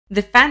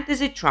The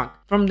fantasy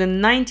truck from the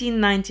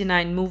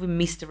 1999 movie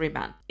Mystery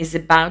Man is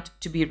about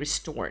to be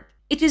restored.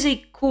 It is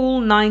a cool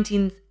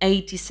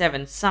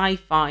 1987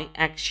 sci-fi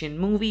action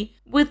movie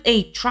with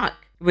a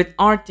truck with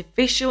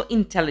artificial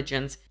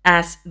intelligence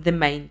as the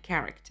main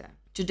character.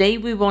 Today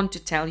we want to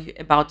tell you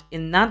about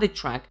another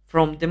truck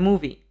from the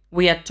movie.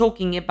 We are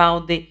talking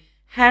about the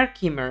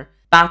Herkimer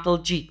Battle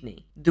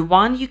Jitney, the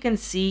one you can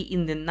see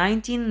in the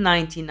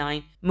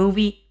 1999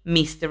 movie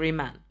Mystery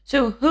Man.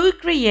 So who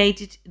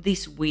created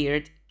this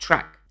weird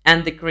truck?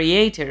 And the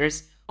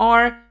creators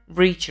are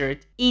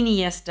Richard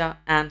Iniestra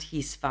and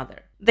his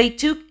father. They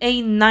took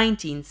a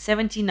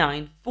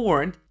 1979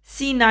 Ford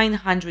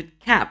C900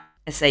 cab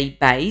as a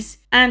base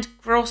and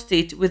crossed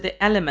it with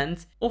the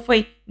elements of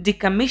a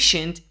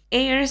decommissioned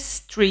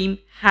Airstream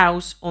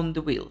house on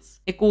the wheels.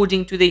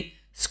 According to the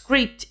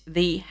script,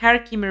 the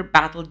Herkimer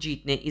Battle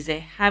Jitney is a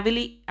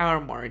heavily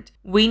armoured,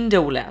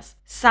 windowless,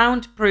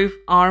 soundproof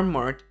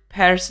armoured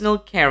personal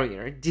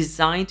carrier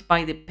designed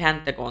by the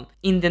Pentagon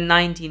in the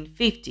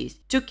 1950s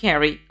to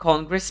carry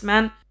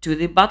congressmen to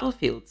the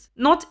battlefields.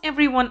 Not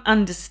everyone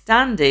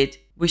understands it,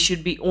 we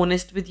should be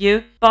honest with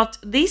you, but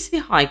this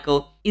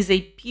vehicle is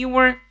a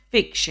pure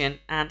fiction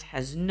and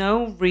has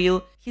no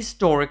real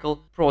historical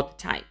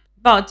prototype.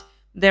 But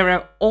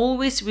there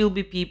always will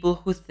be people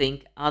who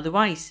think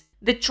otherwise.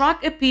 The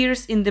truck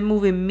appears in the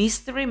movie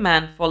Mystery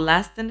Man for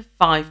less than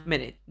 5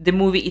 minutes. The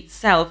movie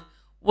itself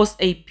was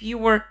a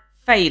pure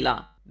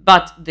failure,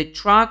 but the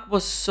truck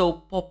was so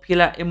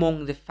popular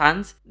among the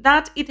fans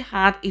that it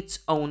had its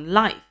own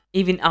life,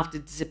 even after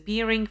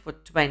disappearing for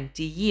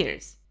 20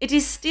 years. It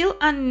is still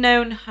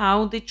unknown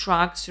how the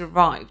truck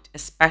survived,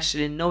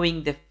 especially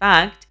knowing the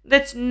fact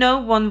that no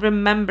one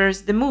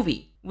remembers the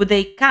movie, with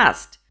a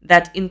cast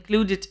that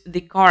included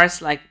the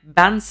cars like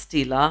Ben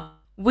Stiller,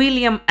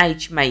 William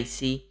H.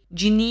 Macy,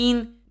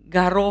 Jeanine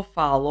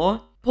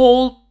Garofalo,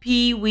 Paul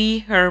Pee Wee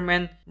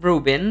Herman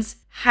Rubens,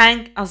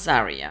 Hank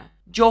Azaria,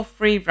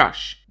 Geoffrey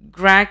Rush,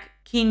 Greg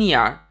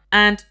Kinnear,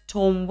 and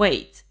Tom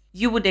Waits.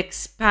 You would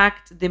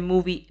expect the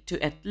movie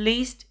to at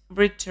least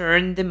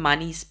return the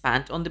money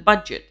spent on the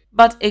budget.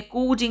 But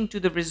according to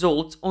the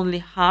results, only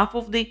half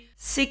of the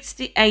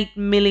 $68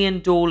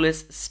 million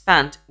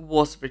spent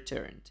was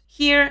returned.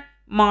 Here,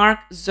 Mark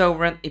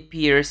Zoran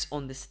appears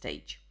on the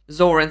stage.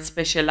 Zoran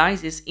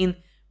specializes in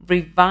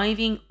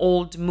reviving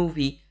old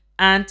movie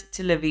and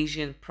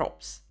television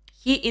props.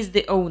 He is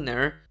the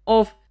owner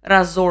of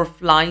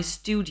Razorfly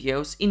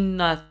Studios in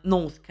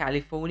North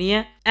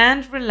California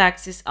and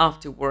relaxes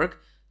after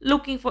work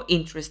looking for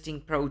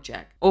interesting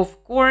projects.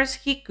 Of course,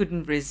 he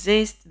couldn't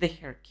resist the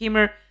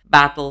Herkimer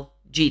Battle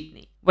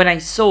Jitney. When I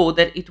saw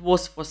that it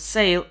was for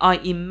sale, I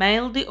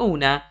emailed the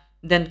owner,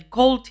 then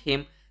called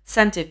him,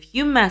 sent a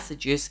few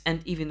messages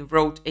and even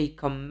wrote a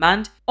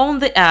comment on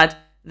the ad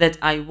that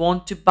I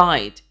want to buy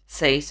it,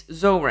 says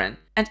Zoran,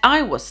 and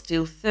I was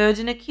still third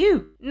in a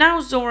queue.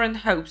 Now Zoran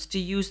hopes to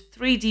use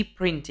 3D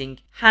printing,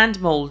 hand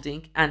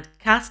molding and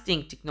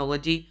casting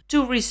technology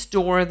to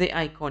restore the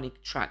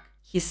iconic truck.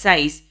 He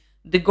says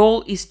the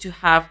goal is to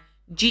have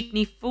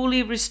Jitney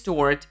fully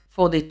restored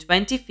for the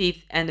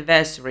 25th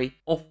anniversary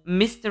of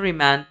Mystery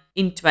Man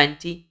in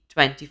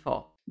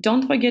 2024.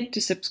 Don't forget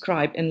to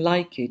subscribe and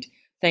like it.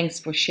 Thanks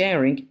for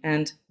sharing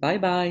and bye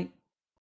bye.